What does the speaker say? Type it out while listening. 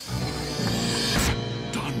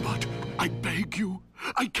I beg you,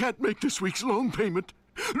 I can't make this week's loan payment.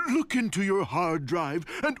 Look into your hard drive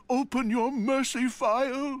and open your Mercy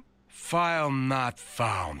file. File not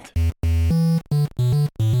found.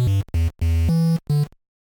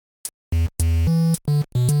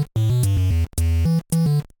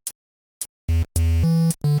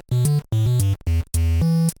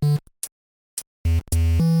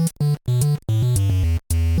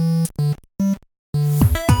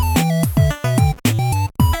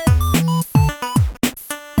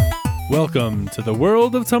 Welcome to the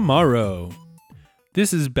world of tomorrow.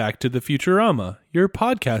 This is Back to the Futurama, your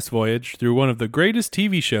podcast voyage through one of the greatest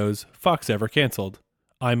TV shows Fox ever canceled.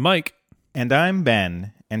 I'm Mike. And I'm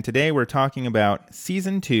Ben, and today we're talking about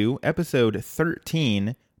Season 2, Episode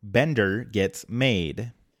 13, Bender Gets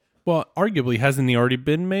Made. Well, arguably, hasn't he already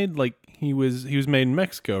been made? Like, he was made in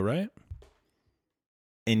Mexico, right?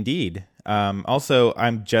 Indeed. Also,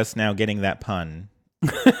 I'm just now getting that pun.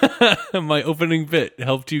 My opening bit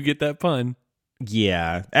helped you get that pun.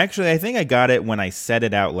 Yeah. Actually, I think I got it when I said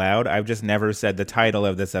it out loud. I've just never said the title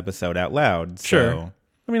of this episode out loud. Sure.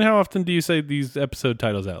 I mean, how often do you say these episode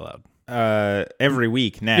titles out loud? Every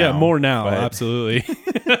week now. Yeah, more now, absolutely.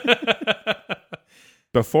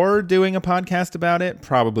 Before doing a podcast about it,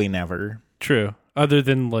 probably never. True. Other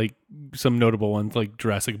than, like, some notable ones, like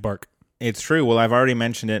Jurassic Park. It's true. Well, I've already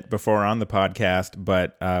mentioned it before on the podcast,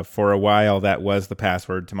 but for a while, that was the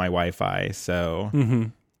password to my Wi-Fi.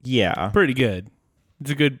 So, yeah. Pretty good.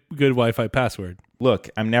 It's a good Wi-Fi password. Look,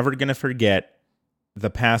 I'm never going to forget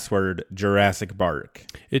the password Jurassic Bark.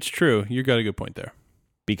 It's true. You got a good point there.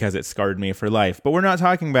 Because it scarred me for life. But we're not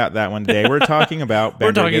talking about that one today. We're talking about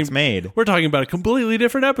Bender Gets Made. We're talking about a completely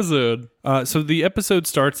different episode. So the episode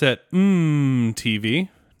starts at TV.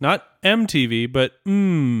 Not MTV, but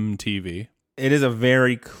TV. It is a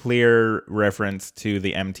very clear reference to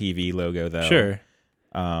the MTV logo, though. Sure.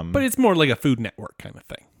 But it's more like a Food Network kind of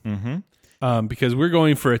thing. Because we're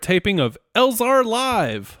going for a taping of Elzar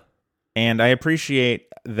Live. And I appreciate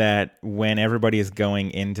that when everybody is going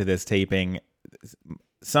into this taping,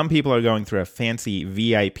 some people are going through a fancy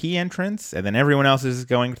VIP entrance, and then everyone else is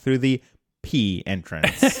going through the P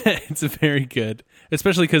entrance. It's very good,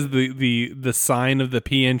 especially because the sign of the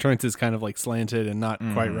P entrance is kind of like slanted and not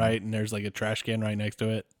quite right, and there's like a trash can right next to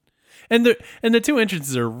it, and the two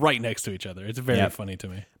entrances are right next to each other. It's very funny to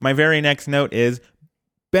me. My very next note is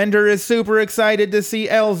Bender is super excited to see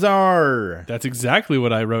Elzar. That's exactly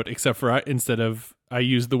what I wrote, except for instead of I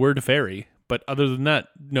used the word fairy, but other than that,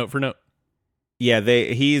 note for note. Yeah,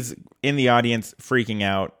 he's in the audience freaking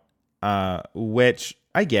out, which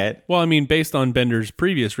I get. Well, I mean, based on Bender's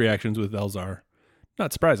previous reactions with Elzar,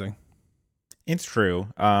 not surprising. It's true.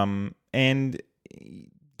 And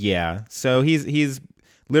yeah, so he's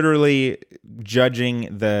literally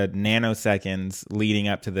judging the nanoseconds leading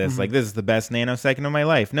up to this. Like, this is the best nanosecond of my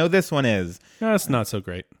life. No, this one is. That's not so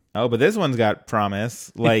great. Oh, but this one's got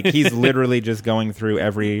promise. Like, he's literally just going through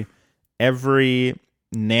every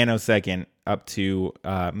nanosecond up to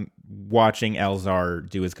watching Elzar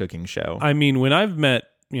do his cooking show. I mean, when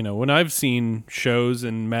I've seen shows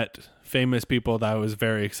and met famous people that I was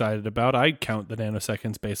very excited about, I count the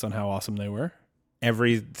nanoseconds based on how awesome they were.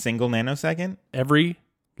 Every single nanosecond? Every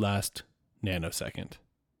last nanosecond.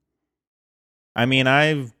 I mean,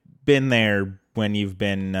 I've been there when you've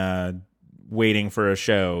been waiting for a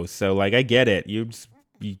show, so like I get it.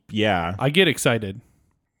 Yeah. I get excited.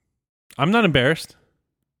 I'm not embarrassed.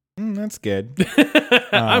 That's good.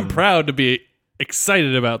 I'm proud to be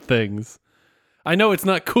excited about things. I know it's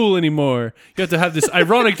not cool anymore. You have to have this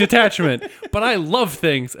ironic detachment, but I love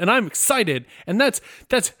things and I'm excited. And that's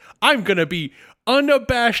I'm going to be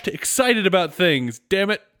unabashed excited about things.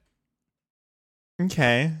 Damn it.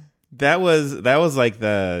 Okay. That was like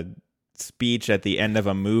the speech at the end of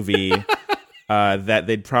a movie that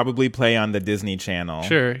they'd probably play on the Disney Channel.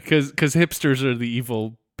 Sure, cuz hipsters are the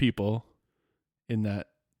evil people in that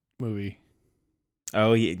movie.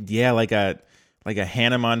 Oh yeah, like a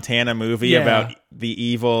Hannah Montana movie about the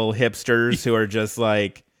evil hipsters who are just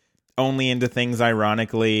like only into things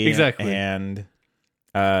ironically. Exactly. And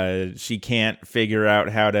she can't figure out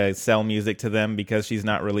how to sell music to them because she's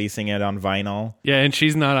not releasing it on vinyl. Yeah, and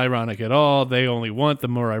she's not ironic at all. They only want the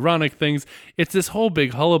more ironic things. It's this whole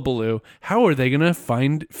big hullabaloo. How are they going to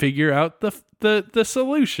figure out the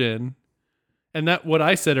solution? And that what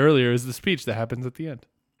I said earlier is the speech that happens at the end.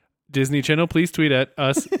 Disney Channel, please tweet at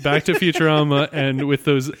us, Back to Futurama, and with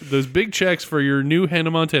those big checks for your new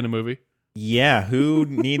Hannah Montana movie. Yeah, who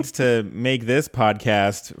needs to make this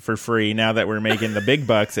podcast for free now that we're making the big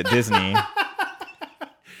bucks at Disney?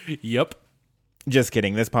 Yep. Just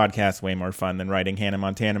kidding. This podcast's way more fun than writing Hannah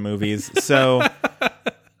Montana movies. So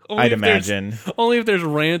I'd imagine. Only if there's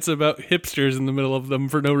rants about hipsters in the middle of them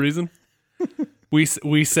for no reason. we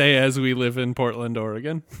say as we live in Portland,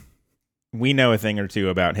 Oregon. We know a thing or two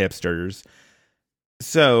about hipsters.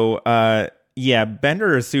 So, yeah,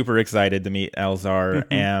 Bender is super excited to meet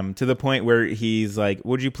Elzar, to the point where he's like,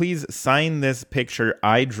 would you please sign this picture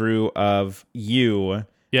I drew of you?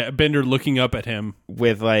 Yeah, Bender looking up at him.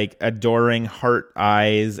 With, like, adoring heart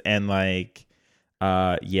eyes and, like,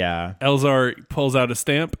 yeah. Elzar pulls out a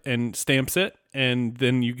stamp and stamps it, and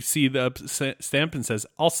then you see the stamp and says,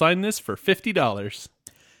 I'll sign this for $50.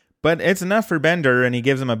 But it's enough for Bender, and he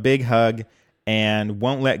gives him a big hug and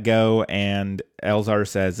won't let go, and Elzar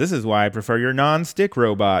says, this is why I prefer your non-stick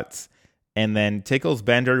robots, and then tickles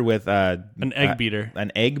Bender with an egg beater.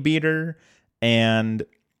 An egg beater, and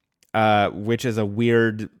which is a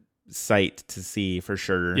weird sight to see for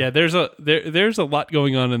sure. Yeah, there's a lot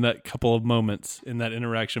going on in that couple of moments in that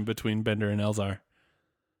interaction between Bender and Elzar.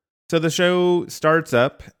 So the show starts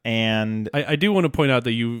up, and I do want to point out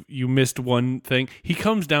that you missed one thing. He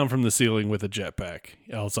comes down from the ceiling with a jetpack.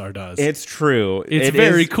 Elzar does. It's true. It's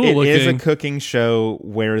very cool looking. It is a cooking show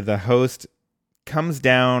where the host comes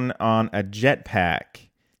down on a jetpack.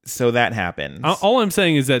 So that happens. All I'm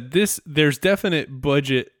saying is that there's definite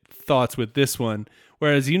budget thoughts with this one.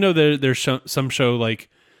 Whereas, there's some show like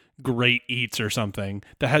Great Eats or something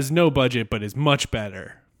that has no budget but is much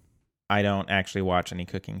better. I don't actually watch any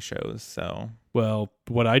cooking shows, so... Well,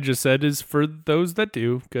 what I just said is for those that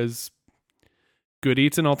do, because Good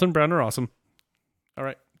Eats and Alton Brown are awesome. All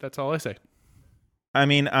right, that's all I say. I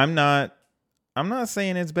mean, I'm not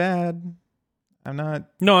saying it's bad.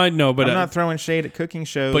 No, I know, but I'm not throwing shade at cooking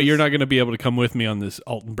shows. But you're not going to be able to come with me on this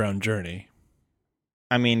Alton Brown journey.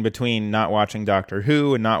 I mean, between not watching Doctor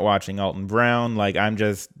Who and not watching Alton Brown, like, I'm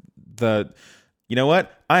just you know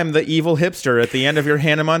what? I'm the evil hipster at the end of your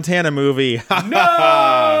Hannah Montana movie.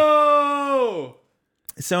 No!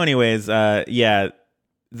 So anyways, yeah,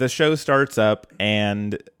 the show starts up,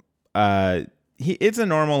 and it's a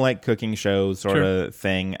normal, like, cooking show sort of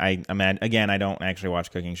thing. I don't actually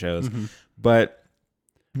watch cooking shows, but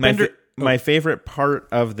my favorite part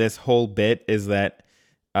of this whole bit is that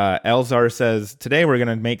Elzar says, today we're going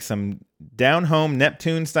to make some down-home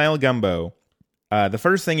Neptune-style gumbo. The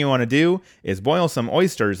first thing you want to do is boil some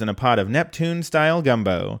oysters in a pot of Neptune-style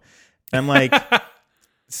gumbo. I'm like,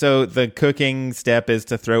 so the cooking step is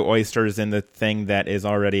to throw oysters in the thing that is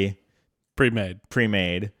already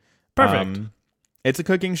pre-made. Perfect. It's a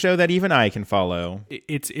cooking show that even I can follow.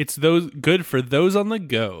 It's those good for those on the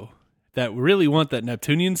go that really want that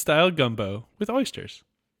Neptunian-style gumbo with oysters.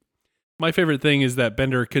 My favorite thing is that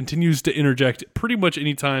Bender continues to interject pretty much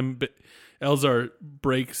any time, but Elzar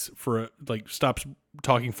breaks stops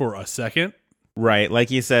talking for a second. Right, like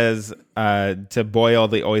he says to boil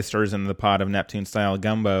the oysters in the pot of Neptune-style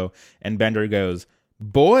gumbo, and Bender goes,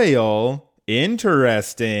 boil?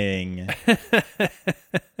 Interesting.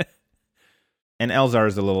 And Elzar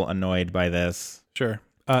is a little annoyed by this. Sure.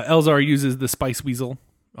 Elzar uses the Spice Weasel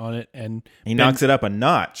on it, and he knocks it up a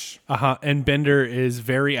notch. And Bender is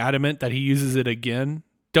very adamant that he uses it again.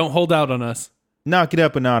 Don't hold out on us. Knock it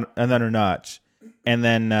up another notch. And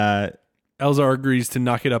then Elzar agrees to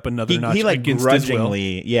knock it up another notch against his will.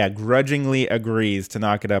 Grudgingly agrees to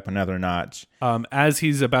knock it up another notch. As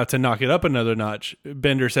he's about to knock it up another notch,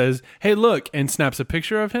 Bender says, hey, look, and snaps a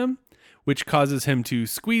picture of him, which causes him to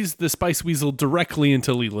squeeze the Spice Weasel directly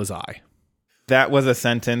into Leela's eye. That was a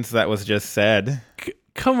sentence that was just said.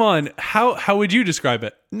 Come on, how would you describe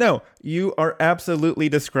it? No, you are absolutely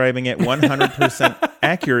describing it 100%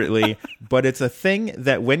 accurately, but it's a thing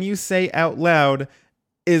that when you say out loud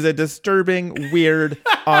is a disturbing, weird,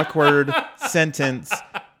 awkward sentence.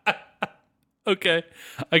 Okay,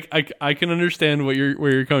 I can understand where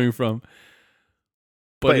you're coming from,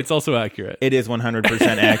 but it's also accurate. It is 100%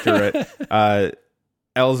 accurate.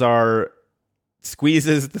 Elzar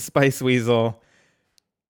squeezes the Spice Weasel.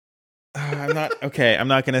 I'm not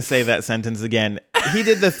going to say that sentence again. He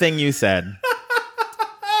did the thing you said.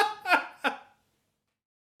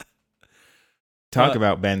 Talk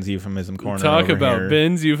about Ben's euphemism corner.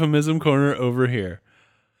 Ben's euphemism corner over here.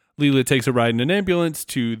 Leela takes a ride in an ambulance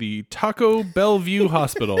to the Taco Bellevue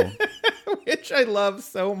Hospital, which I love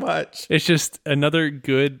so much. It's just another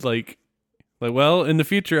good well, in the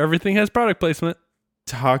future everything has product placement.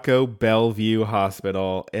 Taco Bellevue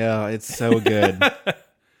Hospital. Yeah, it's so good.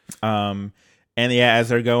 And yeah, as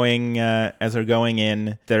they're going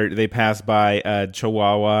in, they pass by a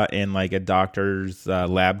Chihuahua in like a doctor's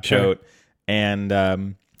lab coat, and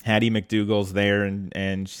Hattie McDougal's there,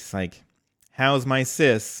 and she's like, "How's my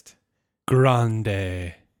cyst?"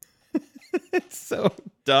 Grande. It's so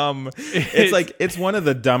dumb. It's one of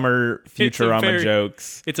the dumber Futurama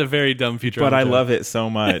jokes. It's a very dumb Futurama but I joke. love it so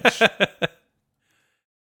much.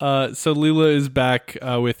 So Leela is back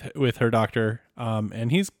with her doctor,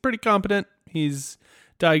 and he's pretty competent. He's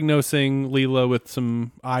diagnosing Leela with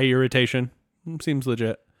some eye irritation. Seems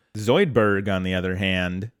legit. Zoidberg, on the other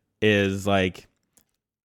hand, is like,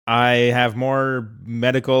 I have more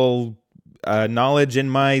medical knowledge in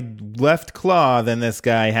my left claw than this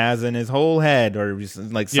guy has in his whole head, or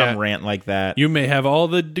like some rant like that. You may have all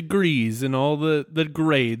the degrees and all the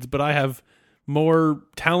grades, but I have more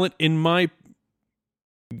talent in my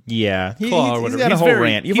Yeah, he's got a whole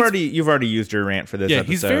rant. You've already used your rant for this episode.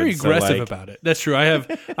 He's very aggressive about it. That's true. I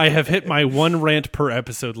have hit my one rant per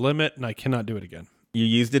episode limit, and I cannot do it again. You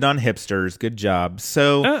used it on hipsters. Good job.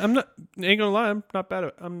 So I'm not. Ain't gonna lie. I'm not bad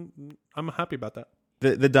at it. I'm happy about that.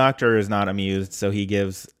 The doctor is not amused, so he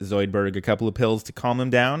gives Zoidberg a couple of pills to calm him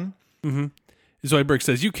down. Mm-hmm. Zoidberg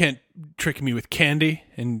says, "You can't trick me with candy,"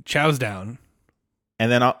 and chows down. And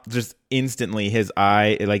then just instantly, his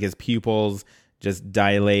eye, like his pupils, just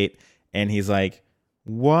dilate, and he's like,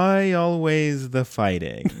 "Why always the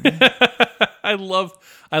fighting?" I love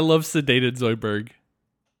sedated Zoidberg.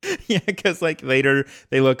 Yeah, because like later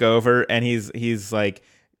they look over and he's like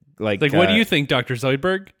what do you think, Dr.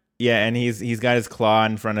 Zoidberg? Yeah, and he's got his claw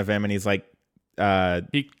in front of him, and he's like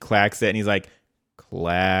he clacks it, and he's like,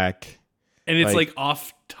 clack, and it's like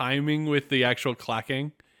off timing with the actual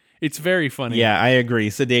clacking. It's very funny. Yeah, I agree.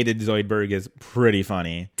 Sedated Zoidberg is pretty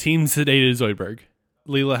funny. Team sedated Zoidberg.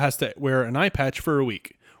 Leela has to wear an eye patch for a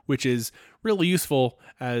week, which is really useful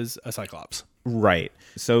as a Cyclops. Right.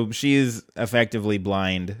 So she is effectively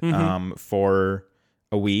blind for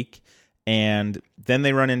a week. And then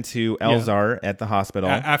they run into Elzar at the hospital.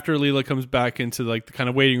 After Leela comes back into like the kind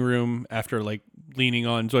of waiting room after like leaning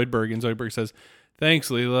on Zoidberg, and Zoidberg says, "Thanks,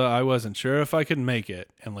 Leela. I wasn't sure if I could make it."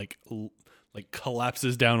 And like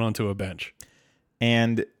collapses down onto a bench.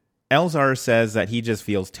 And Elzar says that he just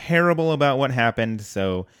feels terrible about what happened.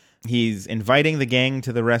 So he's inviting the gang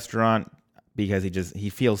to the restaurant because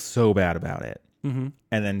he feels so bad about it. Mm-hmm.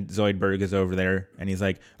 And then Zoidberg is over there and he's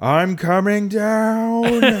like, "I'm coming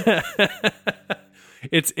down."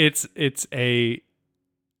 It's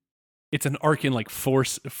an arc in like four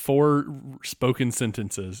spoken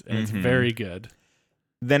sentences, and it's very good.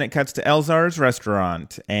 Then it cuts to Elzar's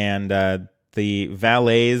restaurant, and the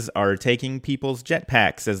valets are taking people's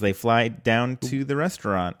jetpacks as they fly down to the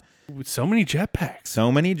restaurant. So many jetpacks.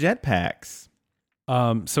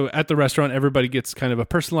 So at the restaurant, everybody gets kind of a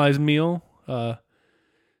personalized meal.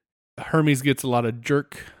 Hermes gets a lot of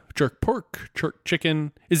jerk pork, jerk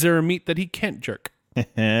chicken. Is there a meat that he can't jerk?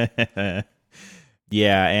 Yeah,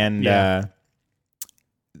 and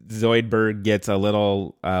Zoidberg gets a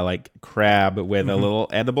little like crab with a little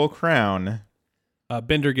edible crown.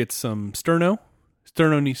 Bender gets some sterno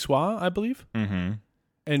niçoise, I believe. Mm-hmm.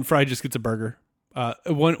 And Fry just gets a burger.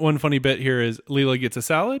 One funny bit here is Leela gets a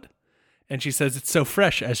salad, and she says it's so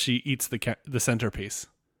fresh as she eats the centerpiece.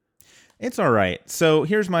 It's all right. So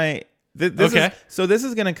here's my... This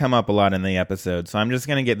is going to come up a lot in the episode, so I'm just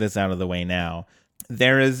going to get this out of the way now.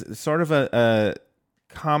 There is sort of a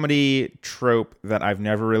comedy trope that I've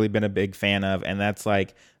never really been a big fan of, and that's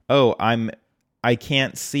like, I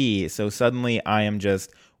can't see, so suddenly I am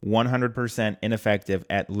just 100% ineffective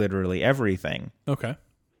at literally everything. Okay.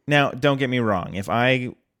 Now, don't get me wrong. If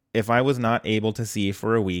I was not able to see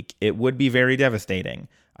for a week, it would be very devastating.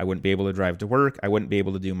 I wouldn't be able to drive to work. I wouldn't be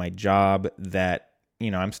able to do my job that,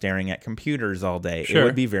 I'm staring at computers all day. Sure. It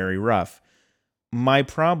would be very rough. My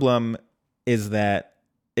problem is that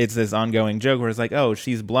it's this ongoing joke where it's like, oh,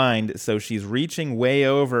 she's blind, so she's reaching way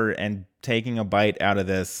over and taking a bite out of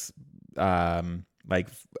this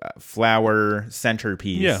flower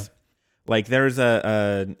centerpiece. Yeah. Like there's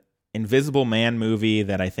a Invisible Man movie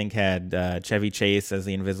that I think had Chevy Chase as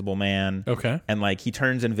the Invisible Man. Okay. And like he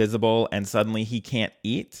turns invisible and suddenly he can't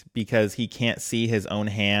eat because he can't see his own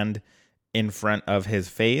hand in front of his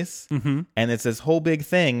face. Mm-hmm. And it's this whole big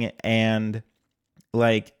thing. And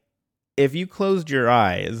like if you closed your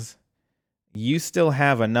eyes, you still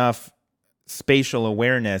have enough spatial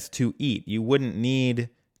awareness to eat. You wouldn't need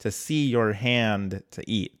to see your hand to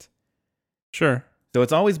eat. Sure. So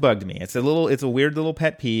it's always bugged me. It's a weird little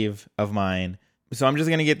pet peeve of mine. So I'm just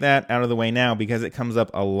going to get that out of the way now because it comes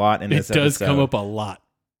up a lot in this episode. It does come up a lot.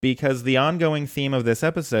 Because the ongoing theme of this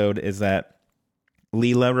episode is that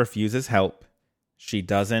Leela refuses help. She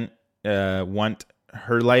doesn't want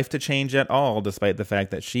her life to change at all, despite the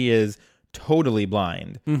fact that she is totally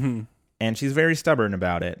blind. Mm-hmm. And she's very stubborn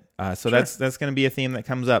about it. So sure. That's going to be a theme that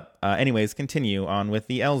comes up. Anyways, continue on with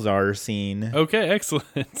the Elzar scene. Okay,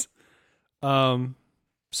 excellent.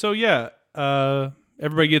 So yeah,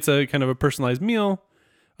 everybody gets a kind of a personalized meal,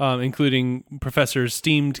 including Professor's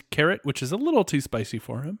steamed carrot, which is a little too spicy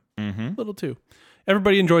for him. Mm-hmm. A little too.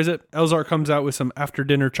 Everybody enjoys it. Elzar comes out with some after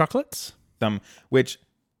dinner chocolates. Which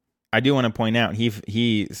I do want to point out.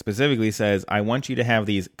 He specifically says, "I want you to have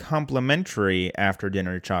these complimentary after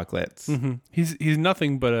dinner chocolates." Mm-hmm. He's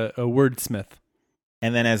nothing but a wordsmith.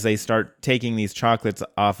 And then as they start taking these chocolates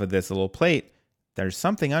off of this little plate, there's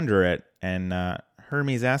something under it, and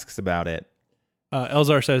Hermes asks about it.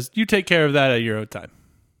 Elzar says, "You take care of that at your own time."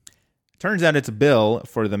 Turns out it's a bill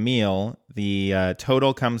for the meal. The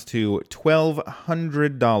total comes to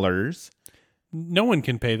 $1,200. No one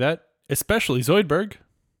can pay that, especially Zoidberg.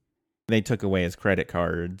 They took away his credit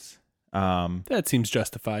cards. That seems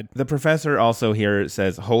justified. The professor also here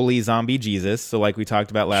says "Holy Zombie Jesus." So like we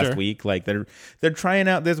talked about last Sure. week, like they're trying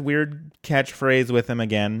out this weird catchphrase with him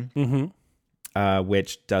again,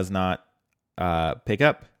 which does not pick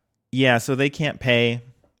up. Yeah, so they can't pay.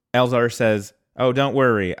 Elzar says, "Oh, don't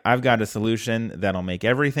worry. I've got a solution that'll make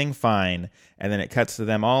everything fine." And then it cuts to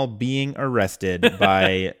them all being arrested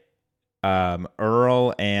by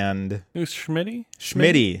Earl and Who's Schmitty?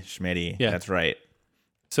 Schmitty. Yeah. That's right.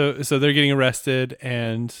 So they're getting arrested,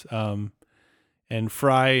 and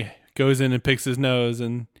Fry goes in and picks his nose,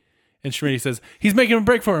 and Schmitty says, "He's making a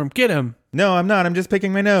break for him. Get him. No, I'm not. I'm just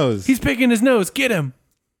picking my nose. He's picking his nose. Get him."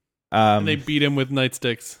 And they beat him with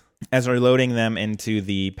nightsticks. As we're loading them into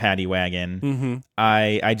the paddy wagon,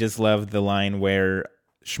 I just love the line where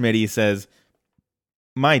Schmitty says,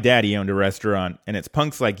 "My daddy owned a restaurant, and it's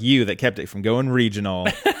punks like you that kept it from going regional."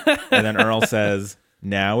 And then Earl says,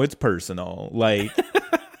 "Now it's personal." Like,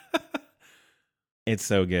 it's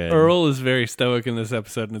so good. Earl is very stoic in this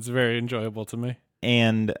episode, and it's very enjoyable to me.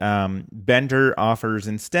 And Bender offers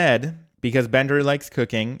instead, because Bender likes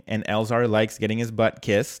cooking and Elzar likes getting his butt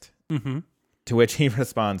kissed, to which he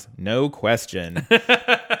responds, "No question."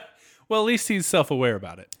 Well, at least he's self-aware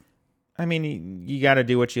about it. I mean, you got to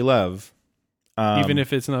do what you love. Even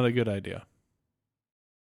if it's not a good idea.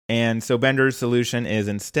 And so Bender's solution is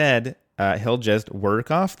instead, he'll just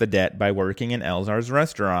work off the debt by working in Elzar's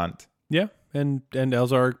restaurant. Yeah, and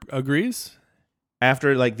Elzar agrees.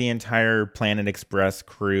 After like the entire Planet Express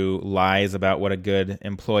crew lies about what a good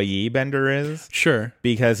employee Bender is. Sure.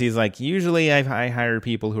 Because he's like, usually I hire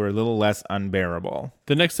people who are a little less unbearable.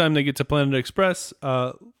 The next time they get to Planet Express,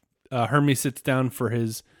 Hermes sits down for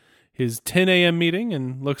his 10 a.m. meeting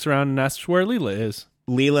and looks around and asks where Leela is.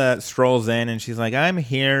 Leela strolls in and she's like, "I'm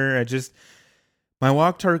here. My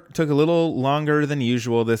walk took a little longer than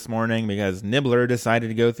usual this morning because Nibbler decided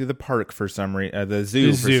to go through the park for some the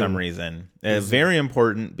zoo for some reason. Very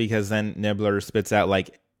important because then Nibbler spits out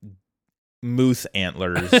like moose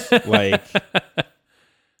antlers. Like,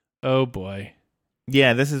 oh boy.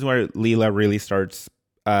 Yeah, this is where Leela really starts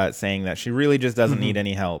saying that she really just doesn't need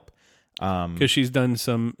any help. Because she's done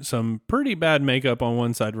some pretty bad makeup on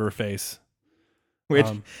one side of her face. Which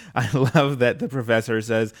I love that the professor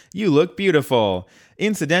says, "You look beautiful.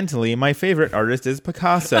 Incidentally, my favorite artist is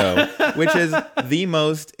Picasso," which is the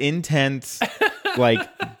most intense, like,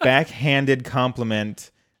 backhanded compliment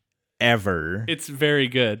ever. It's very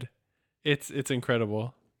good. It's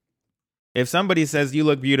incredible. If somebody says, "You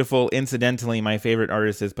look beautiful, incidentally, my favorite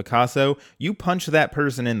artist is Picasso," you punch that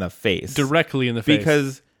person in the face. Directly in the face.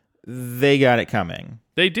 Because they got it coming.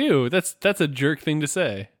 They do. That's a jerk thing to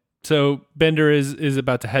say. So Bender is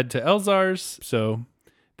about to head to Elzar's, so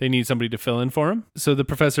they need somebody to fill in for him. So the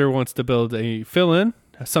professor wants to build a fill-in,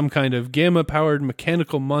 some kind of gamma-powered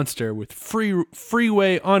mechanical monster with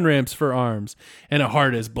freeway on-ramps for arms and a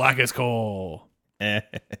heart as black as coal. And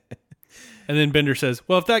then Bender says,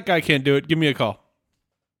 "Well, if that guy can't do it, give me a call."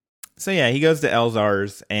 So yeah, he goes to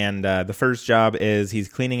Elzar's, and the first job is he's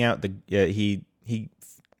cleaning out the...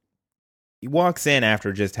 He walks in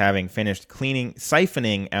after just having finished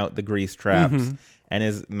siphoning out the grease traps, and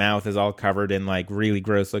his mouth is all covered in like really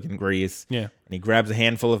gross looking grease. Yeah. And he grabs a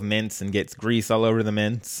handful of mints and gets grease all over the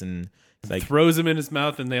mints, and it's like, throws them in his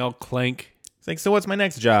mouth and they all clank. It's like, "So what's my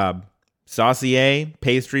next job? Saucier,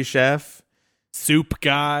 pastry chef, soup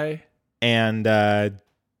guy." And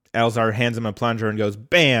Elzar hands him a plunger and goes,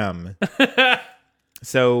 "Bam!"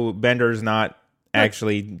 So Bender's not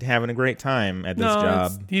actually having a great time at this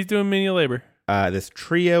job. He's doing menial labor. This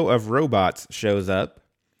trio of robots shows up.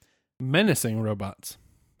 Menacing robots,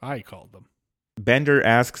 I called them. Bender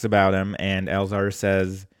asks about him, and Elzar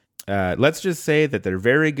says, "Let's just say that they're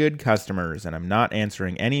very good customers, and I'm not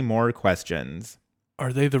answering any more questions."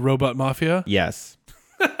 Are they the robot mafia? Yes.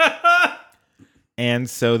 And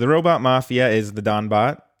so the robot mafia is the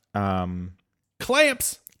Donbot.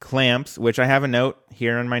 Clamps, which I have a note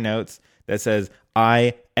here in my notes that says,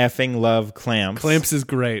 "I effing love Clamps." Clamps is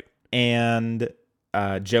great. And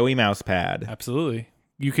Joey Mousepad. Absolutely.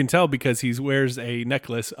 You can tell because he wears a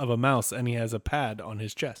necklace of a mouse and he has a pad on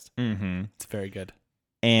his chest. Mm-hmm. It's very good.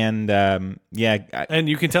 And and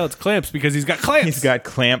you can tell it's Clamps because he's got clamps. He's got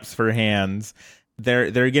clamps for hands.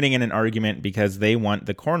 They're getting in an argument because they want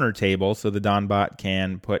the corner table so the Donbot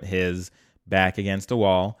can put his back against a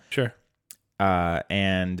wall. Sure.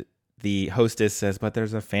 And the hostess says, "But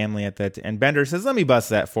there's a family at that." And Bender says, "Let me bust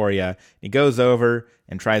that for you." He goes over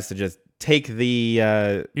and tries to just take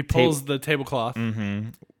the he pulls the tablecloth,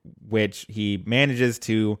 which he manages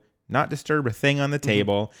to not disturb a thing on the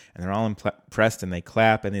table, and they're all impressed and they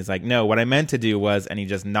clap, and he's like, "No, what I meant to do was," and he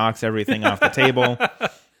just knocks everything off the table.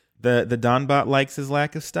 The Donbot likes his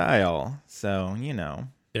lack of style, so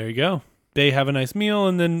there you go. They have a nice meal,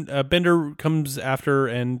 and then Bender comes after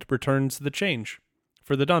and returns the change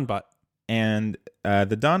for the Donbot. And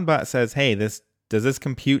the Donbot says, "Hey, does this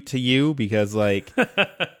compute to you? Because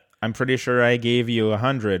I'm pretty sure I gave you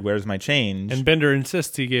 100. Where's my change?" And Bender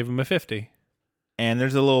insists he gave him a 50. And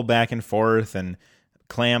there's a little back and forth, and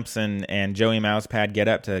Clamps and Joey Mousepad get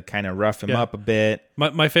up to kind of rough him up a bit.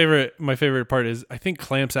 My favorite part is I think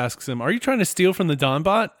Clamps asks him, "Are you trying to steal from the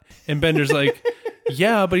Donbot?" And Bender's like,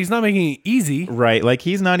 "Yeah, but he's not making it easy." Right, like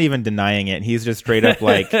he's not even denying it. He's just straight up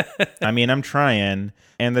like, "I mean, I'm trying."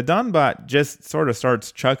 And the Donbot just sort of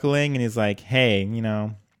starts chuckling, and he's like, "Hey,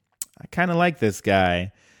 I kind of like this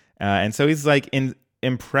guy." And so he's like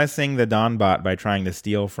impressing the Donbot by trying to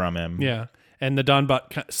steal from him. Yeah. And the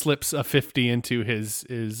Donbot slips a 50 into his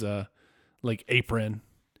apron.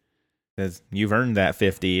 Says, "You've earned that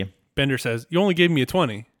 50. Bender says, "You only gave me a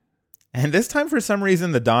 20. And this time, for some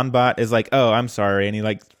reason, the Donbot is like, "Oh, I'm sorry." And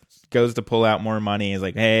he goes to pull out more money. He's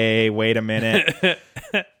like, "Hey, wait a minute."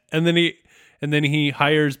 and then he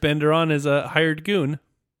hires Bender on as a hired goon.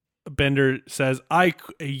 Bender says,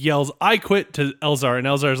 yells, "I quit" to Elzar. And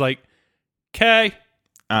Elzar's like, "Okay."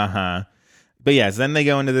 Uh-huh. But yes, then they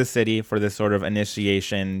go into the city for this sort of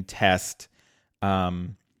initiation test.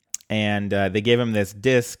 And they give him this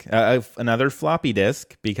disc, another floppy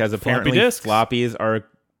disk, because apparently floppies are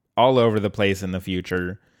all over the place in the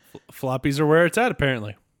future. Floppies are where it's at,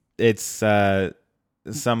 apparently. It's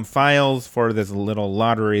some files for this little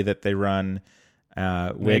lottery that they run.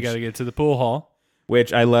 They got to get to the pool hall.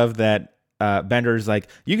 Which I love that Bender's like,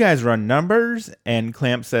 "You guys run numbers?" And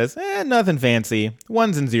Clamp says, "Nothing fancy.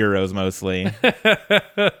 Ones and zeros mostly."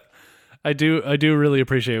 I do really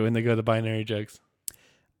appreciate when they go to binary jokes.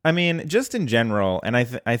 I mean, just in general, and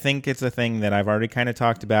I think it's a thing that I've already kind of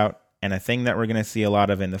talked about, and a thing that we're going to see a lot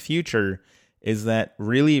of in the future, is that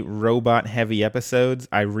really robot-heavy episodes,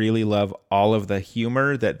 I really love all of the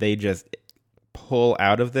humor that they just pull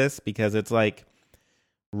out of this, because it's like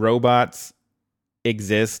robots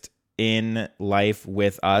exist in life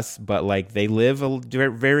with us, but they live a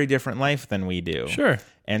very different life than we do. Sure.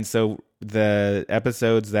 And so the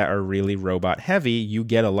episodes that are really robot heavy, you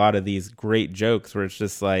get a lot of these great jokes where it's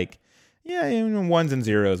just like, ones and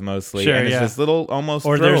zeros mostly. Sure, and it's this little almost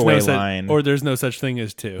throwaway line. Or there's no such thing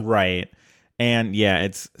as two. Right. And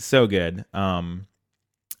it's so good. And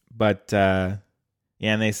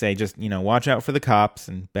they say, just, watch out for the cops.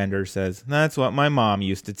 And Bender says, "That's what my mom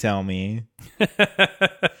used to tell me."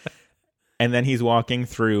 And then he's walking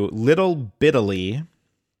through Little Biddly.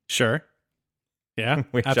 Sure. Yeah,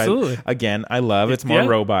 which absolutely. I love. It's more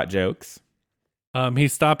robot jokes. He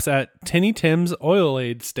stops at Tinny Tim's oil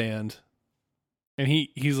aid stand. And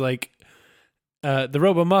he's like, "The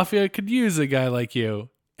Robo Mafia could use a guy like you."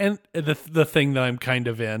 And the thing that I'm kind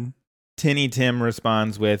of in. Tinny Tim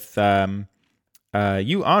responds with,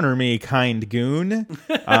 "You honor me, kind goon,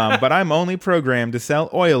 but I'm only programmed to sell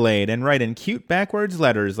oil aid and write in cute backwards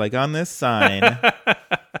letters like on this sign."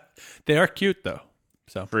 They are cute, though.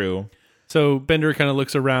 So true. So Bender kind of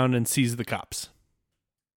looks around and sees the cops.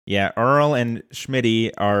 Yeah, Earl and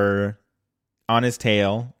Schmitty are on his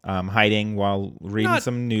tail, hiding while reading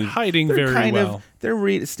some news. Hiding very well.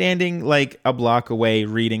 They're standing a block away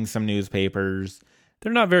reading some newspapers.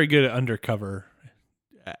 They're not very good at undercover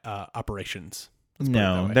operations.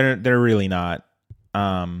 No, they're really not.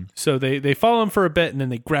 So they follow him for a bit and then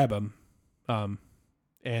they grab him,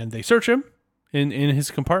 and they search him in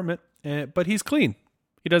his compartment. But he's clean.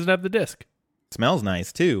 He doesn't have the disc. Smells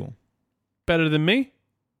nice too. Better than me?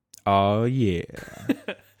 Oh yeah.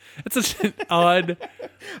 It's such an odd.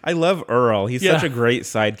 I love Earl. He's such a great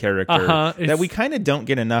side character that we kind of don't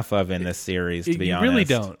get enough of in this series. To be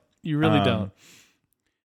honest, You really don't.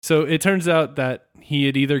 So it turns out that he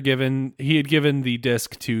had given the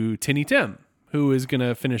disc to Tinny Tim, who is going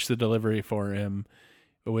to finish the delivery for him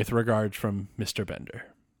with regards from Mr. Bender.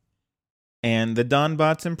 And the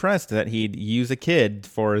Donbot's impressed that he'd use a kid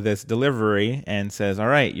for this delivery and says, all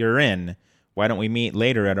right, you're in. Why don't we meet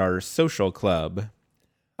later at our social club?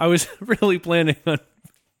 I was really planning on...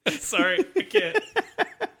 Sorry, I can't.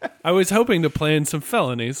 I was hoping to plan some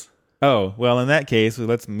felonies. Oh, well, in that case,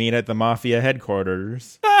 let's meet at the Mafia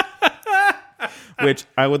headquarters. Which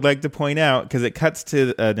I would like to point out, because it cuts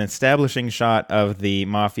to an establishing shot of the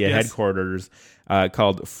Mafia headquarters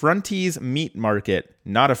called Fronties Meat Market.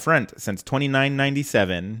 Not a front since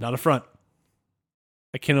 $29.97. Not a front.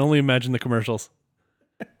 I can only imagine the commercials.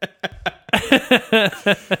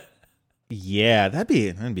 Yeah, that'd be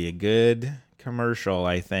a good commercial,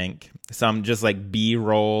 I think. Some just like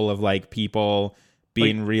B-roll of like people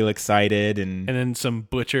being real excited and then some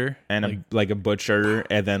butcher. And like a butcher,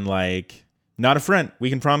 and then like, not a front. We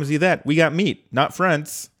can promise you that. We got meat, not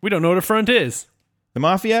fronts. We don't know what a front is. The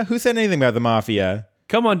Mafia? Who said anything about the Mafia?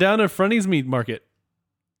 Come on down to Fronties Meat Market.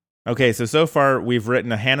 Okay, so far we've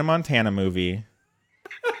written a Hannah Montana movie,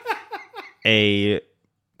 a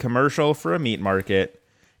commercial for a meat market.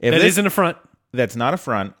 That isn't a front. That's not a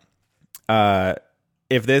front.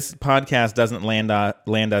 If this podcast doesn't land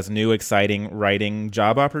us new, exciting writing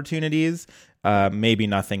job opportunities, maybe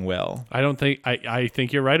nothing will. I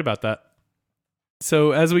think you're right about that.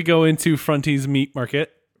 So as we go into Fronties Meat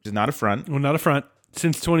Market, which is not a front. Well, not a front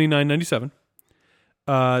since $29.97.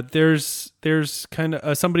 There's kind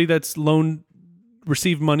of somebody that's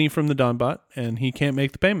received money from the Donbot, and he can't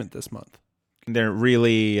make the payment this month. They're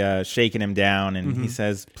really shaking him down, and he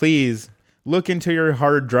says, "Please look into your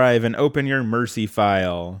hard drive and open your Mercy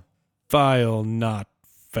file." File not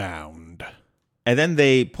found. And then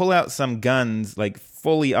they pull out some guns, like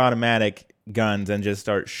fully automatic guns, and just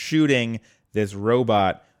start shooting this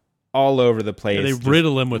robot all over the place. Yeah, they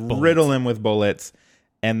riddle him with bullets.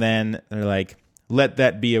 And then they're like, "Let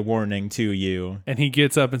that be a warning to you." And he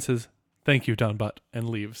gets up and says, "Thank you, Donbot," and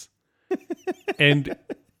leaves. And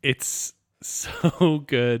it's so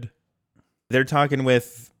good. They're talking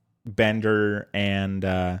with Bender, and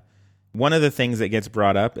one of the things that gets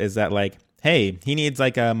brought up is that, like, hey, he needs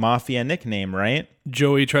like a Mafia nickname, right?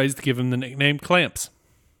 Joey tries to give him the nickname Clamps.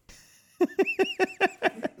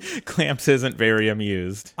 Clamps isn't very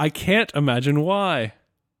amused. I can't imagine why.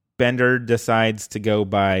 Bender decides to go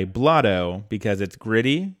by Blotto because it's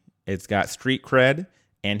gritty, it's got street cred,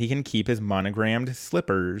 and he can keep his monogrammed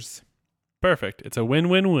slippers. Perfect. It's a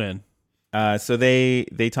win-win-win. So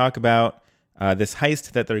they talk about this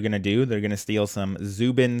heist that they're going to do. They're going to steal some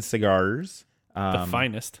Zubin cigars. The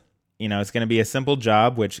finest. You know, it's going to be a simple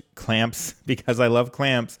job, which Clamps, because I love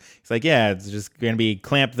Clamps, he's like, yeah, it's just going to be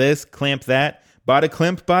clamp this, clamp that, bada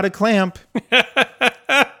clamp, bada clamp.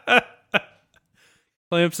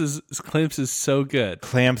 Clamps is so good.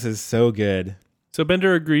 Clamps is so good. So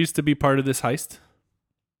Bender agrees to be part of this heist,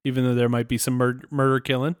 even though there might be some murder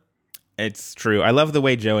killing. It's true. I love the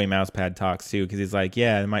way Joey Mousepad talks, too, because he's like,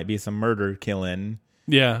 yeah, there might be some murder killing.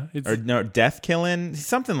 Yeah. Or no, death killing,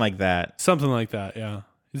 something like that. Something like that, yeah.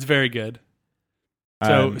 It's very good.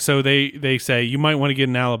 So they say, you might want to get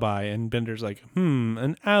an alibi. And Bender's like,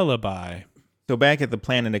 an alibi. So back at the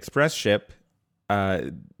Planet Express ship,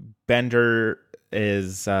 Bender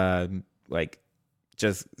is like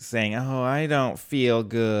just saying, oh, I don't feel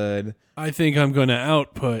good. I think I'm going to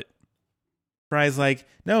output. Fry's like,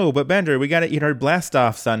 no, but Bender, we got to eat our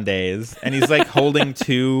blast-off sundaes. And he's like holding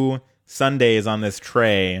 2 sundaes on this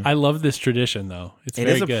tray. I love this tradition, though. It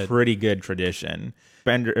is a pretty good tradition.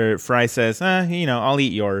 Fry says, I'll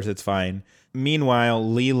eat yours. It's fine. Meanwhile,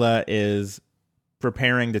 Leela is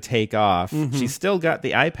preparing to take off. Mm-hmm. She's still got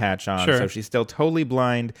the eye patch on, so she's still totally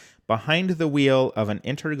blind behind the wheel of an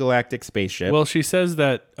intergalactic spaceship. Well, she says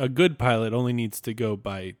that a good pilot only needs to go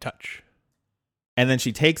by touch. And then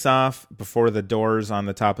she takes off before the doors on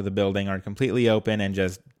the top of the building are completely open and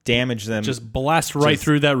just damage them. Just blast right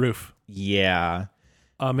through that roof. Yeah.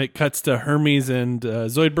 It cuts to Hermes and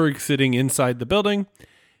Zoidberg sitting inside the building,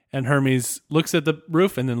 and Hermes looks at the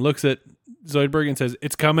roof and then looks at Zoidberg and says,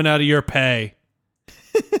 "It's coming out of your pay."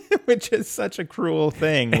 Which is such a cruel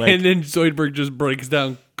thing. And then Zoidberg just breaks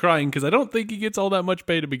down crying because I don't think he gets all that much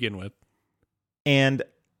pay to begin with. And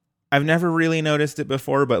I've never really noticed it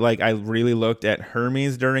before, but like I really looked at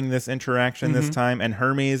Hermes during this interaction this time, and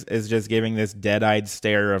Hermes is just giving this dead-eyed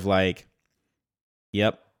stare of like,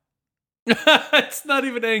 yep. It's not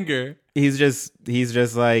even anger. He's just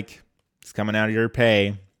like, it's coming out of your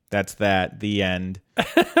pay. That's that. The end.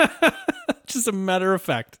 Just a matter of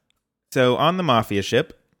fact. So on the Mafia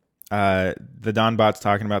ship, the Donbot's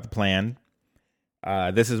talking about the plan.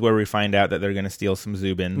 This is where we find out that they're going to steal some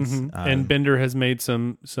Zubins. And Bender has made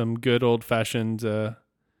some good old-fashioned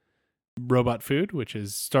robot food, which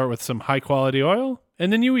is start with some high quality oil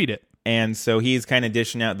and then you eat it. And so he's kind of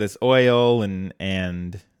dishing out this oil, and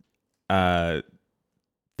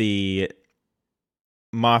the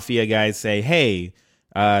mafia guys say, "Hey,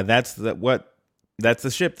 that's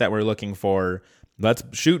the ship that we're looking for. Let's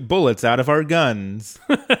shoot bullets out of our guns."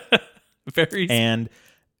 And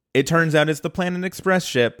it turns out it's the Planet Express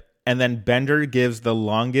ship. And then Bender gives the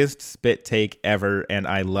longest spit take ever, and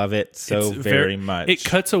I love it very much. It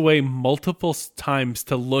cuts away multiple times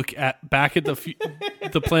to look back at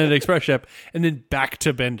the Planet Express ship, and then back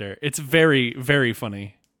to Bender. It's very, very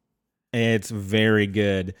funny. It's very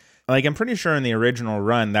good. Like, I'm pretty sure in the original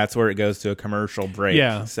run, that's where it goes to a commercial break.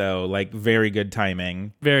 Yeah. So, like, very good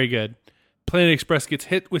timing. Very good. Planet Express gets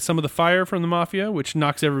hit with some of the fire from the Mafia, which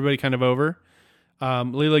knocks everybody kind of over.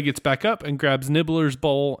 Leela gets back up and grabs Nibbler's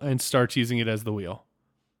bowl and starts using it as the wheel.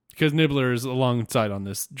 Because Nibbler is alongside on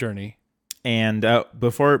this journey. And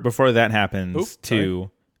before that happens,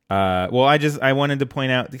 I wanted to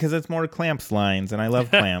point out, because it's more Clamps lines, and I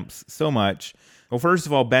love Clamps so much. Well, first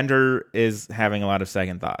of all, Bender is having a lot of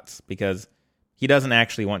second thoughts, because he doesn't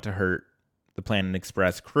actually want to hurt the Planet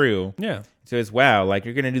Express crew. Yeah. So it's, wow, like,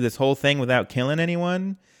 you're going to do this whole thing without killing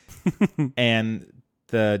anyone? And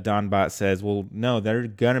the Donbot says, well, no, they're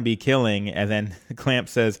going to be killing. And then Clamp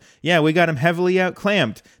says, yeah, we got him heavily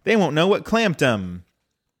out-clamped. They won't know what clamped him.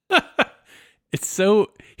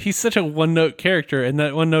 He's such a one-note character, and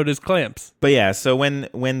that one note is Clamps. But yeah, so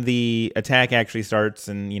when the attack actually starts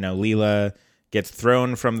and, Leela gets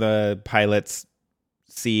thrown from the pilot's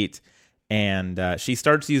seat, and she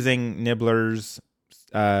starts using Nibbler's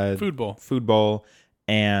food bowl,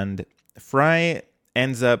 and Fry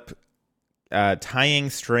ends up tying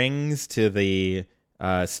strings to the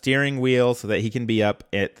steering wheel so that he can be up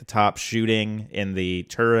at the top shooting in the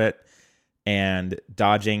turret and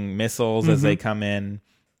dodging missiles as they come in.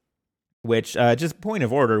 Which, just point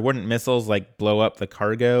of order, wouldn't missiles like blow up the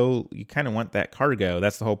cargo? You kind of want that cargo.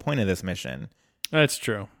 That's the whole point of this mission. That's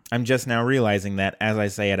true. I'm just now realizing that as I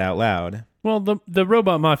say it out loud. Well, the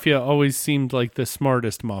robot mafia always seemed like the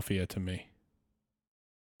smartest mafia to me.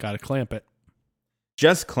 Gotta clamp it.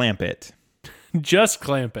 Just clamp it. Just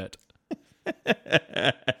clamp it.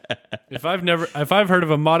 If I've heard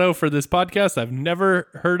of a motto for this podcast, I've never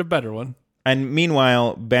heard a better one. And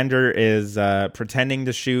meanwhile, Bender is pretending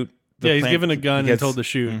to shoot. He's given a gun and told to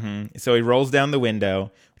shoot. Mm-hmm. So he rolls down the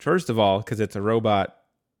window. First of all, because it's a robot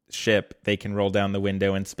ship, they can roll down the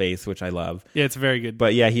window in space, which I love. Yeah, it's very good.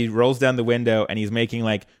 But yeah, he rolls down the window and he's making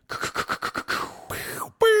like,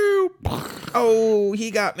 oh, he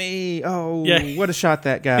got me. Oh, yeah. What a shot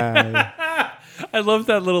that guy. I love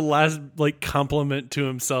that little last compliment to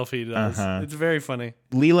himself he does. It's very funny.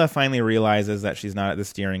 Leela finally realizes that she's not at the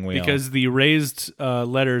steering wheel. Because the raised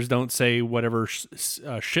letters don't say whatever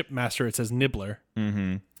shipmaster, it says Nibbler.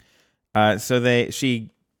 Mm-hmm. So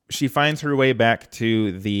she finds her way back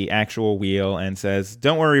to the actual wheel and says,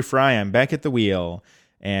 don't worry, Fry, I'm back at the wheel.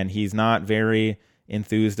 And he's not very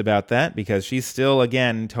enthused about that because she's still,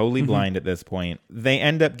 again, totally blind at this point. They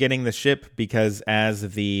end up getting the ship because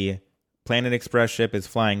as the Planet Express ship is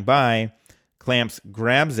flying by, Clamps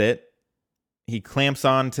grabs it. He clamps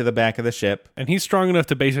on to the back of the ship. And he's strong enough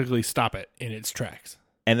to basically stop it in its tracks.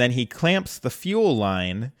 And then he clamps the fuel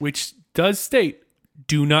line. Which does state,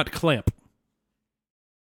 do not clamp.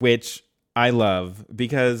 Which I love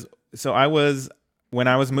because, when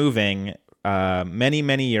I was moving many,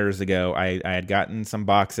 many years ago, I had gotten some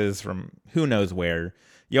boxes from who knows where.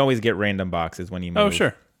 You always get random boxes when you move. Oh,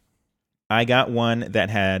 sure. I got one that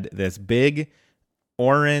had this big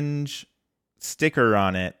orange sticker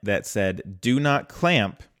on it that said, do not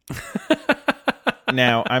clamp.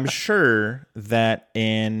 Now, I'm sure that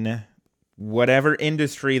in whatever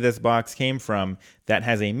industry this box came from, that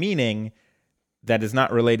has a meaning that is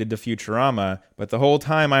not related to Futurama. But the whole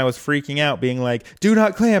time I was freaking out, being like, do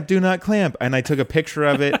not clamp, do not clamp. And I took a picture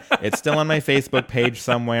of it. It's still on my Facebook page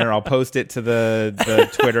somewhere. I'll post it to the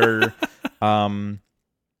Twitter.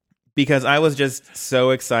 Because I was just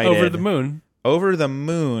so excited. Over the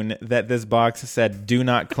moon that this box said, do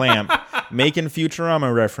not clamp, making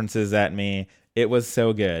Futurama references at me. It was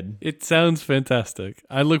so good. It sounds fantastic.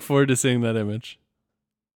 I look forward to seeing that image.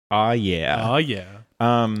 Aw, yeah. Aw, yeah.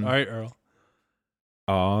 All right, Earl.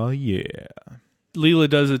 Aw, yeah. Leela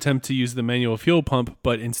does attempt to use the manual fuel pump,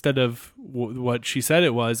 but instead of what she said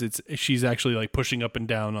it was, she's actually pushing up and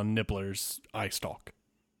down on Nibbler's eye stalk.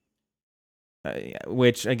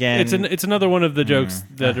 Which again, it's another one of the jokes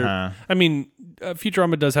that are. I mean,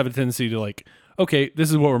 Futurama does have a tendency to okay,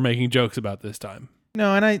 this is what we're making jokes about this time.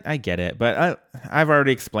 No, and I get it, but I've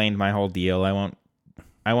already explained my whole deal. I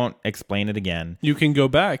won't explain it again. You can go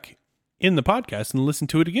back in the podcast and listen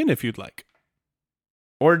to it again if you'd like.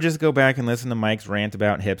 Or just go back and listen to Mike's rant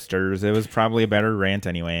about hipsters. It was probably a better rant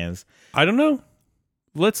anyways. I don't know.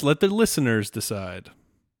 Let's let the listeners decide.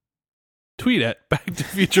 Tweet at Back to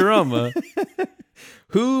Futurama.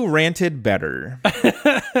 Who ranted better?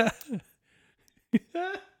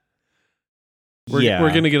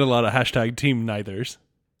 We're going to get a lot of hashtag team neithers.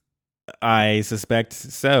 I suspect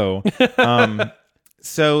so.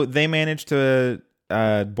 So they managed to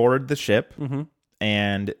board the ship,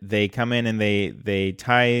 and they come in and they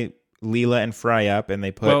tie Leela and Fry up, and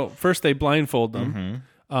they put. Well, first they blindfold them,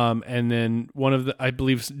 and then one of the, I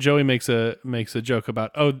believe Joey makes a joke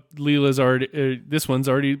about, oh, Leela's already this one's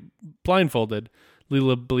already blindfolded.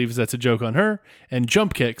 Leela believes that's a joke on her, and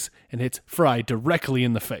jump kicks and hits Fry directly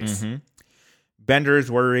in the face. Bender's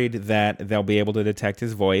worried that they'll be able to detect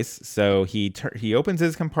his voice, so he opens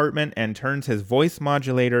his compartment and turns his voice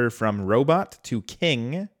modulator from robot to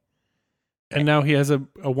king. And now he has a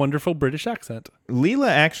wonderful British accent. Leela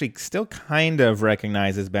actually still kind of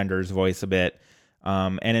recognizes Bender's voice a bit.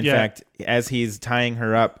 And in fact, as he's tying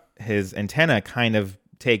her up, his antenna kind of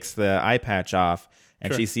takes the eye patch off.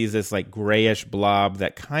 And she sees this like grayish blob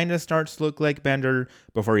that kind of starts to look like Bender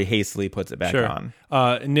before he hastily puts it back on.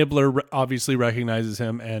 Nibbler obviously recognizes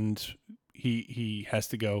him, and he has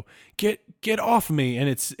to go, get off me. And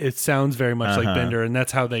it sounds very much like Bender, and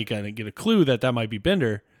that's how they kind of get a clue that might be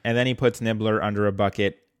Bender. And then he puts Nibbler under a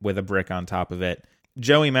bucket with a brick on top of it.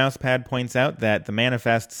 Joey Mousepad points out that the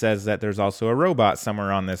manifest says that there's also a robot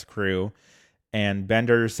somewhere on this crew. And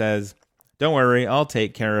Bender says, don't worry, I'll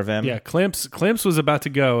take care of him. Yeah, Clamps was about to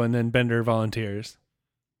go, and then Bender volunteers.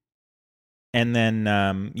 And then,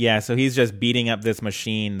 so he's just beating up this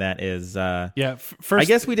machine that is... first, I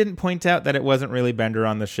guess we didn't point out that it wasn't really Bender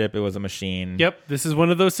on the ship, it was a machine. Yep, this is one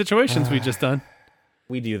of those situations we just done.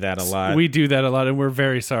 We do that a lot. We do that a lot, and we're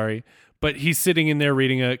very sorry. But he's sitting in there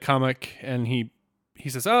reading a comic, and he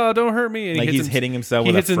says, "Oh, don't hurt me!" And he's hitting himself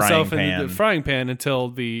with a frying pan. In the frying pan until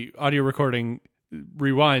the audio recording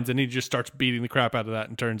rewinds, and he just starts beating the crap out of that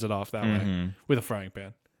and turns it off that way with a frying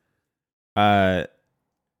pan.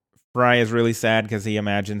 Fry is really sad because he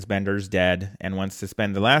imagines Bender's dead and wants to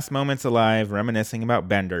spend the last moments alive reminiscing about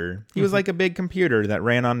Bender. He was like a big computer that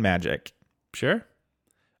ran on magic. Sure.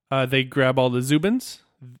 They grab all the Zubins.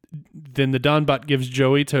 Then the Donbot gives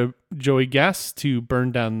Joey gas to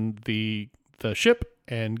burn down the ship,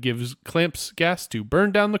 and gives Clamps gas to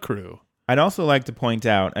burn down the crew. I'd also like to point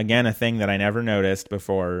out, again, a thing that I never noticed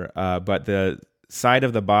before, but the side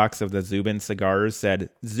of the box of the Zubin cigars said,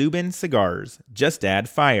 Zubin cigars, just add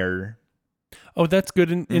fire. Oh, that's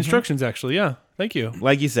good instructions, actually. Yeah, thank you.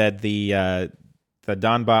 Like you said, the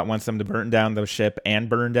Donbot wants them to burn down the ship and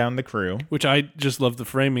burn down the crew. Which I just love the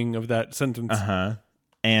framing of that sentence.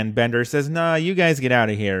 And Bender says, nah, you guys get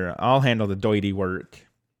out of here. I'll handle the doity work.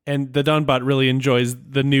 And the Donbot really enjoys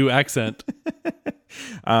the new accent.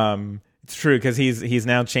 It's true, because he's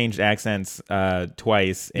now changed accents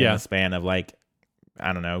twice in the span of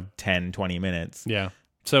 10, 20 minutes. Yeah.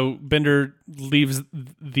 So Bender leaves,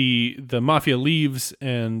 the Mafia leaves,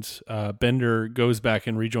 and Bender goes back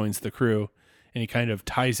and rejoins the crew. And he kind of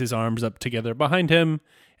ties his arms up together behind him,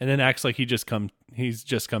 and then acts like he's just come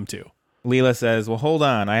to. Leela says, well, hold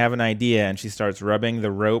on, I have an idea. And she starts rubbing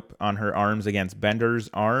the rope on her arms against Bender's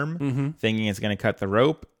arm, thinking it's going to cut the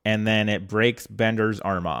rope. And then it breaks Bender's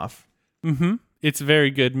arm off. It's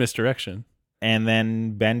very good misdirection. And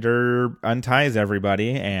then Bender unties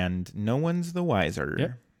everybody, and no one's the wiser.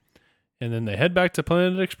 Yep. And then they head back to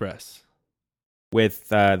Planet Express. With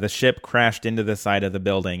the ship crashed into the side of the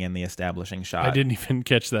building in the establishing shot. I didn't even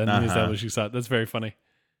catch that in the establishing shot. That's very funny.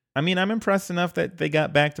 I mean, I'm impressed enough that they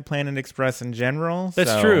got back to Planet Express in general.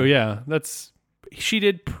 That's true, yeah. She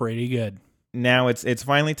did pretty good. Now it's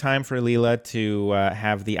finally time for Leela to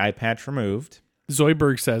have the eye patch removed.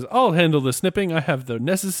 Zoidberg says, I'll handle the snipping. I have the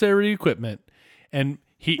necessary equipment. And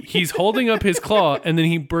he's holding up his claw, and then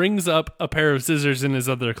he brings up a pair of scissors in his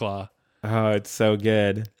other claw. Oh, it's so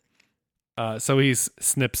good. So he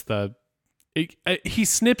snips he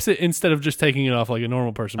snips it instead of just taking it off like a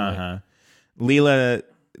normal person might.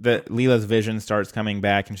 Leela's vision starts coming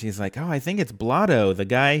back, and she's like, oh, I think it's Blotto, the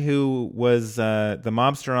guy who was the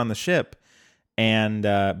mobster on the ship. And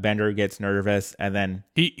Bender gets nervous, and then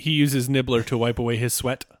he uses Nibbler to wipe away his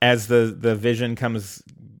sweat. As the vision comes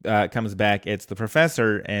back, it's the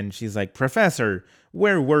professor, and she's like, Professor,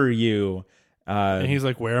 where were you? And he's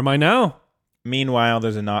like, where am I now? Meanwhile,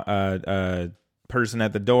 there's a person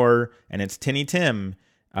at the door, and it's Tinny Tim.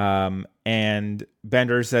 And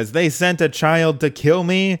Bender says, they sent a child to kill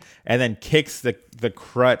me, and then kicks the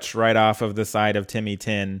crutch right off of the side of Tinny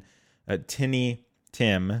Tim.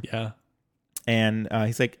 Yeah. And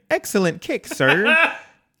he's like, excellent kick, sir.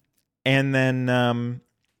 And then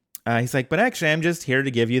he's like, but actually, I'm just here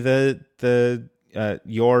to give you the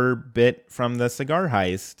your bit from the cigar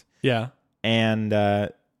heist. Yeah. And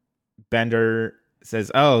Bender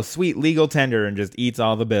says, oh, sweet legal tender, and just eats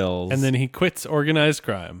all the bills. And then he quits organized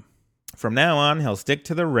crime. From now on, he'll stick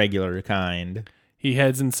to the regular kind. He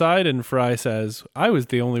heads inside, and Fry says, I was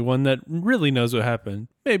the only one that really knows what happened.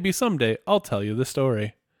 Maybe someday I'll tell you the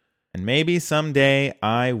story. And maybe someday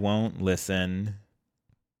I won't listen.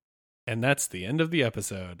 And that's the end of the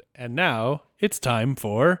episode. And now it's time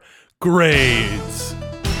for grades.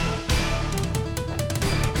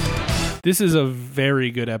 This is a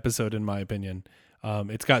very good episode, in my opinion.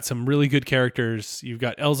 It's got some really good characters. You've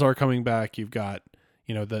got Elzar coming back. You've got,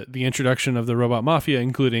 the introduction of the Robot Mafia,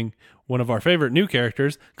 including one of our favorite new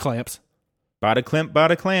characters, Clamps. Bada climp,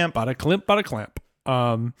 bada clamp. Bada climp, bada clamp.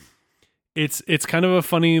 It's kind of a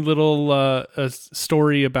funny little a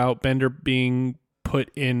story about Bender being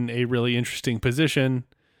put in a really interesting position.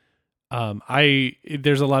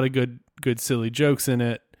 There's a lot of good silly jokes in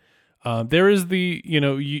it. There is the,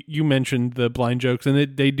 you mentioned the blind jokes,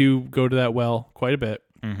 and they do go to that well quite a bit.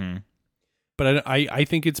 Mm-hmm. But I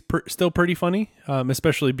think it's still pretty funny,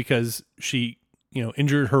 especially because she,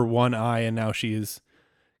 injured her one eye, and now she is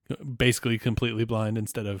basically completely blind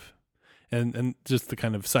instead of, and just the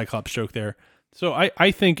kind of Cyclops joke there. So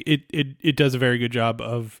I think it does a very good job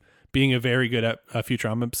of being a very good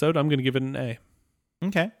Futurama episode. I'm going to give it an A.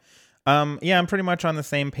 Okay. Yeah, I'm pretty much on the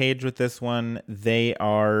same page with this one. They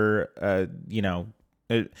are,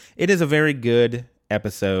 it is a very good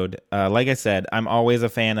episode. Like I said, I'm always a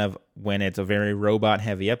fan of when it's a very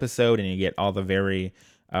robot-heavy episode and you get all the very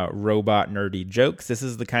robot nerdy jokes. This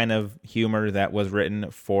is the kind of humor that was written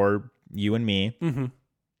for you and me. Mm-hmm.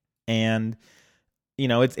 And,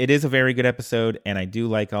 it is a very good episode, and I do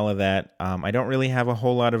like all of that. I don't really have a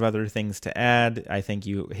whole lot of other things to add. I think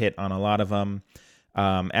you hit on a lot of them.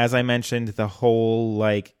 As I mentioned, the whole,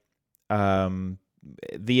 the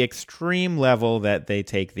extreme level that they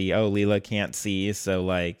take Leela can't see, so,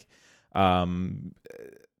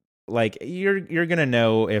 you're gonna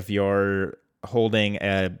know if you're holding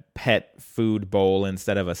a pet food bowl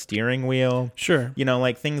instead of a steering wheel. Sure.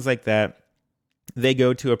 Things like that. They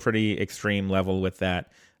go to a pretty extreme level with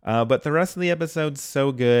that. But the rest of the episode's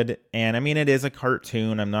so good, and I mean, it is a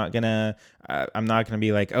cartoon. I'm not gonna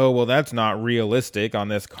be like, oh, well, that's not realistic on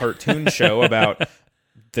this cartoon show about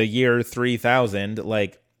the year 3000.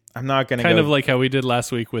 I'm not gonna kind of like how we did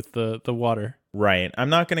last week with the water. Right. I'm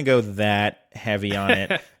not gonna go that heavy on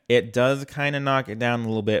it. It does kind of knock it down a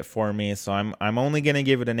little bit for me, so I'm only gonna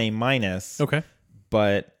give it an A-. Okay.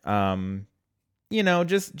 But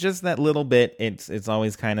just that little bit, it's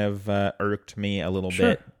always kind of irked me a little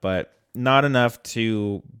bit, but not enough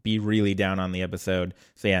to be really down on the episode.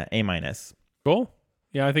 So yeah, A-. Cool.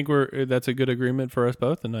 Yeah, I think that's a good agreement for us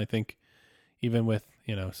both, and I think even with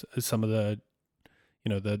some of the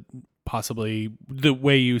the possibly the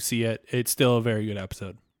way you see it, it's still a very good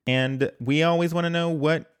episode. And we always want to know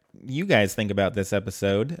what you guys think about this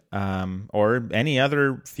episode, or any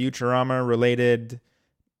other Futurama related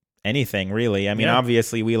anything, really. I mean,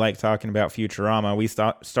 Obviously, we like talking about Futurama. We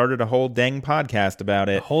started a whole dang podcast about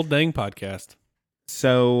it. A whole dang podcast.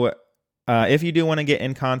 So if you do want to get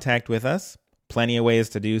in contact with us, plenty of ways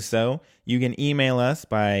to do so. You can email us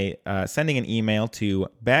by sending an email to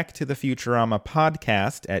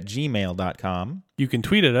backtothefuturamapodcast@gmail.com. You can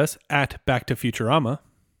tweet at us at backtofuturama.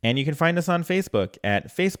 And you can find us on Facebook at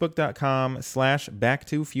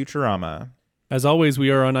facebook.com/backtofuturama. As always, we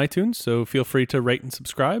are on iTunes, so feel free to rate and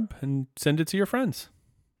subscribe and send it to your friends.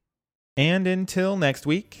 And until next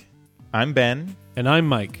week, I'm Ben. And I'm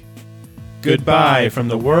Mike. Goodbye from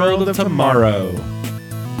the world of tomorrow.